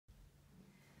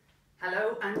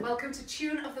Hello and welcome to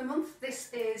Tune of the Month.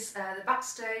 This is the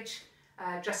backstage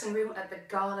dressing room at the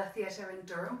Gala Theatre in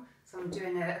Durham. So I'm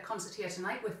doing a concert here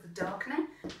tonight with The Darkening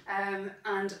and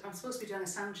I'm supposed to be doing a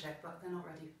sound check, but they're not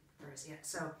ready for us yet.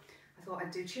 So I thought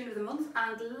I'd do Tune of the Month,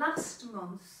 and last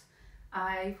month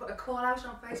I put a call out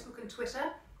on Facebook and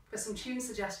Twitter for some tune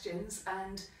suggestions,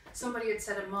 and somebody had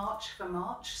said a march for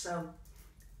March, so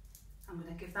I'm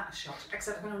going to give that a shot,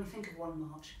 except I can only think of one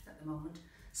march at the moment.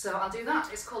 So I'll do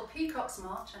that. It's called Peacock's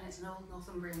March and it's an old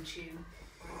Northumbrian tune.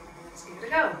 Let's give it a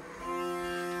go.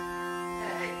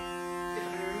 Hey, if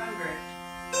I can remember it.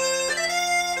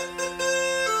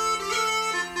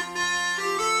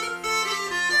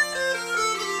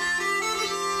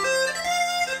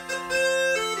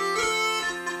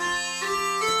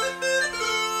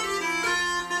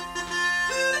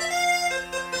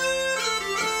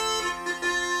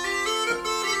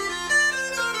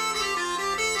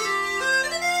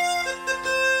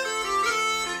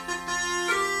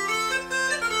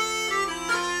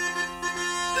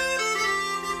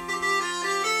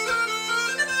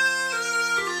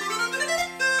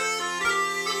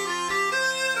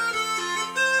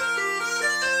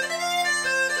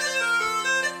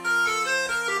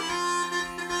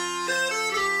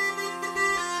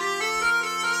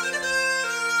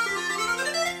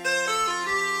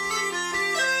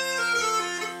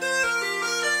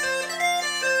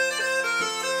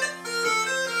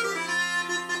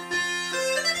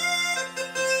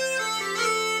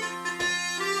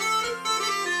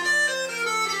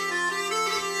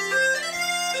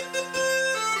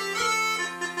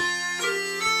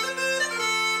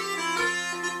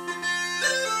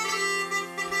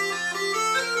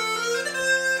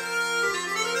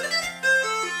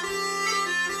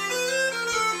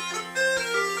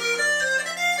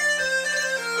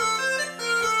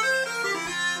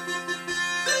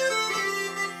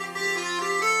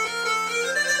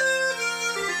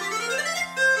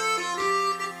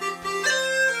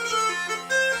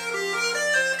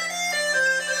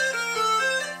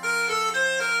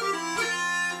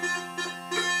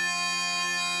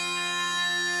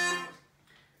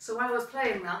 So while I was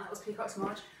playing that was Peacock's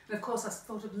March, and of course I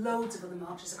thought of loads of other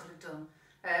marches I could have done.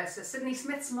 So Sydney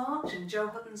Smith's March and Joe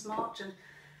Hutton's March, and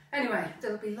anyway,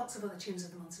 there'll be lots of other tunes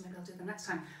of the month, so maybe I'll do them next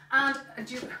time. And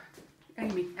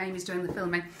Amy's doing the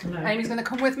filming. Hello. Amy's going to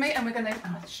come with me and we're going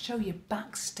to show you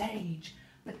backstage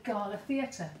the Gala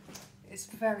Theatre. It's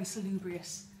very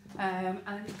salubrious. And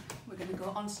we're going to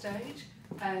go on stage,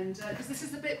 and because this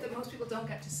is the bit that most people don't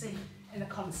get to see in a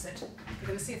concert. We're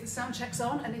going to see if the sound check's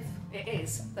on, and if it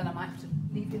is, then I might have to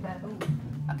leave you there. Oh,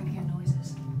 I can hear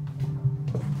noises.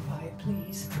 Quiet,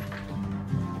 please.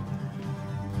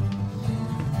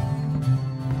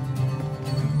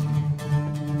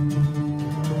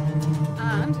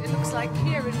 And it looks like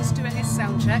Kieran's doing his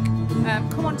sound check.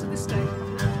 Come onto the stage.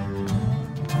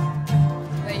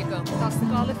 There you go. That's the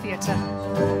Gala Theatre,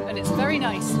 and it's very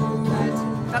nice.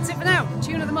 And that's it for now.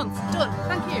 Tune of the month done.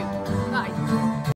 Thank you. Bye.